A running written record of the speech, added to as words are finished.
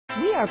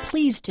We are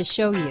pleased to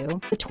show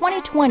you the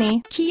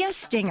 2020 Kia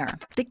Stinger.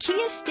 The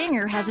Kia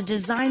Stinger has a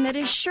design that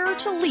is sure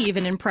to leave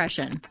an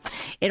impression.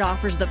 It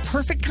offers the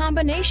perfect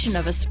combination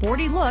of a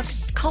sporty look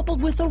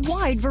coupled with a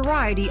wide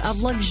variety of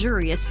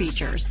luxurious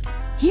features.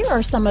 Here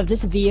are some of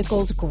this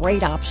vehicle's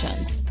great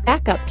options: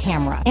 backup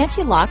camera,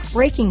 anti-lock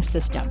braking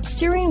system,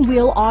 steering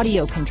wheel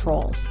audio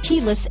controls,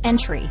 keyless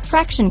entry,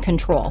 traction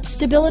control,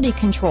 stability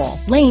control,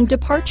 lane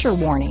departure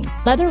warning,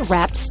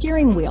 leather-wrapped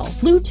steering wheel,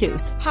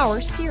 Bluetooth,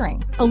 power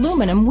steering,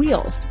 aluminum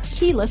wheels,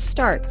 keyless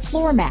start,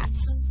 floor mats,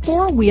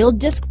 four-wheel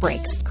disc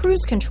brakes,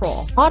 cruise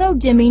control,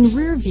 auto-dimming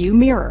rear-view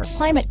mirror,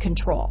 climate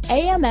control,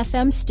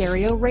 AM/FM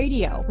stereo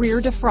radio,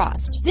 rear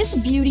defrost. This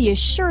beauty is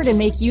sure to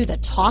make you the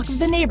talk of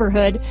the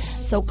neighborhood,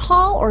 so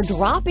call or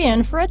drop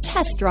in for a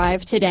test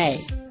drive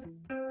today.